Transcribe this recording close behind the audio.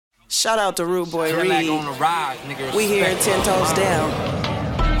Shout out to Rude Boy Reed. Nigga, we here 10 Toes Down.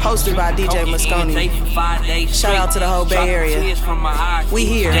 Hosted by DJ MOSCONE. Shout out to the whole Bay Area. We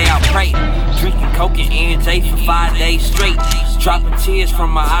here. Drinking coke and N.J. for 5 days straight. Dropping tears from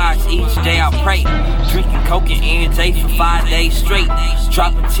my eyes each day I pray. Drinking coke and N.J. for 5 days straight.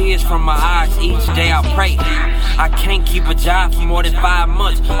 Dropping tears from my eyes each day I pray. I can't keep a job for more than 5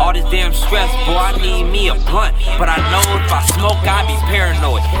 months. All this damn stress, boy, I need me a blunt. But I know if I smoke, I be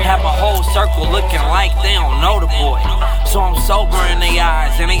paranoid. Have my whole circle looking like they don't know the boy. So I'm sober in their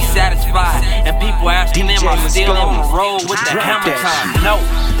eyes and they satisfied. And people asking them I'm still on the road with the hammer time. No.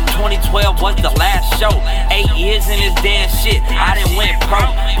 2012 was the last show. 8 years in this damn shit, I done went pro.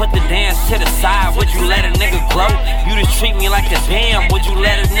 Put the dance to the side, would you let a nigga glow? You just treat me like a damn, would you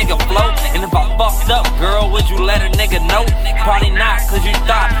let a nigga float? And if I fucked up, girl, would you let a nigga know? Probably not, cause you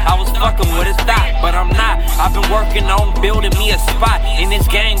thought I was fucking with a stock, but I'm not. I've been working on building me a spot in this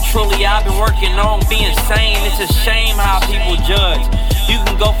game, truly I've been working on being sane. It's a shame how people judge. You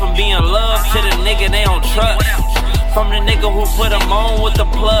can go from being loved to the nigga they don't trust. From the nigga who put them on with the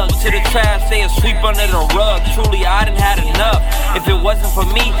plug to the trash they sweep under the rug. Truly, I done had enough. If it wasn't for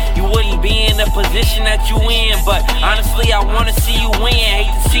me, you wouldn't be in the position that you in. But honestly, I wanna see you win. Hate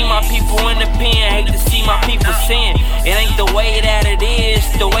to see my people in the pen. Hate to see my people sin. It ain't the way that it is,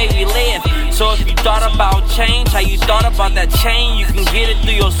 the way we live. So if you thought about change, how you thought about that chain, you can get it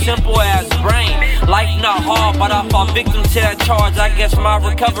through your simple ass brain. Life not hard, but I fall victim to that charge. I guess my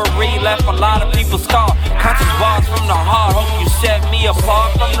recovery left a lot of people scarred. Conscious bars from the heart, hope you set me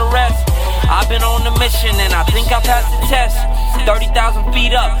apart from the rest. I've been on a mission and I think I passed the test. 30,000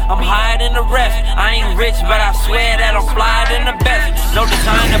 feet up, I'm higher than the rest. I ain't rich, but I swear that I'm flyer than the best. No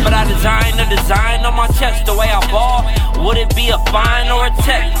designer, but I designed a design on my chest. The way I ball, would it be a fine or a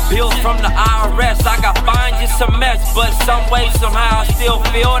tech? Bills from the IRS, I got fine, just a mess. But some way, somehow, I still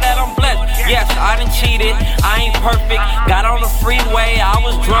feel that I'm blessed. Yes, I done cheated, I ain't perfect. Got on the freeway, I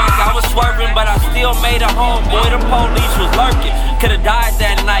was drunk, I was swerving, but I still made it home. Boy, the police was lurking. Could've died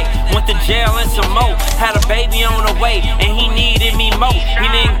that night, went to jail and some more. Had a baby on the way, and he needed me more. He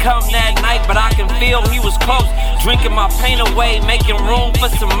didn't come that night, but I can feel he was close. Drinking my pain away, making room for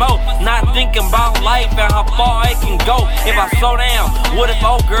some more. Not thinking about life and how far it can go. If I slow down, what if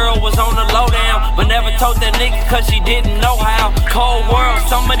old girl was on the lowdown, but never told that nigga cause she didn't know how? Cold world,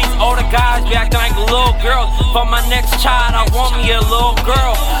 some of these older guys be acting like little girls. For my next child, I want me a little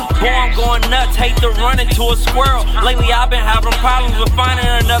girl. Boy, I'm going nuts, hate to run into a squirrel. Lately I've been having problems with finding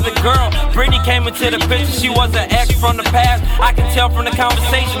another girl. Brittany came into the picture, she was an ex from the past. I can tell from the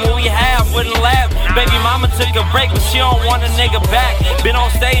conversation what we have wouldn't last. Baby mama took a break, but she don't want a nigga back. Been on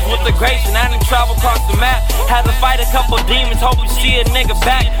stage with the greats and I done travel across the map. Had to fight a couple demons, hope you see a nigga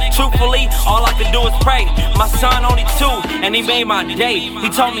back. Truthfully, all I can do is pray. My son only 2, and he made my day. He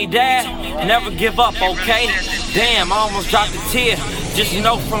told me, Dad, never give up, okay? Damn, I almost dropped a tear. Just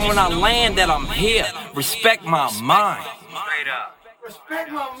know from when I land that I'm here. Respect my mind. Straight up.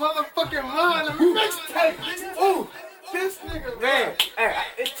 Respect my motherfucking mind. I'm mixtape. Ooh, this nigga, man. Hey,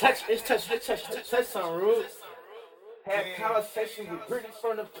 it's touch something, rude. Had a conversation with Brittany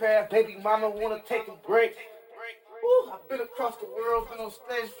from the prayer. Baby mama wanna take a break. Ooh, I've been across the world, been on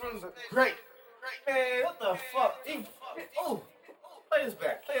stage from the great. Man, what the fuck? Ooh. Play this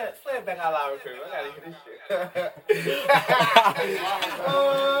back. Play it back out loud, real quick. I gotta hear this shit.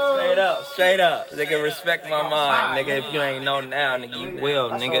 Straight up. Nigga, respect my mind, nigga. If you ain't know now, nigga, you will,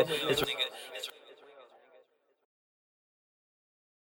 nigga.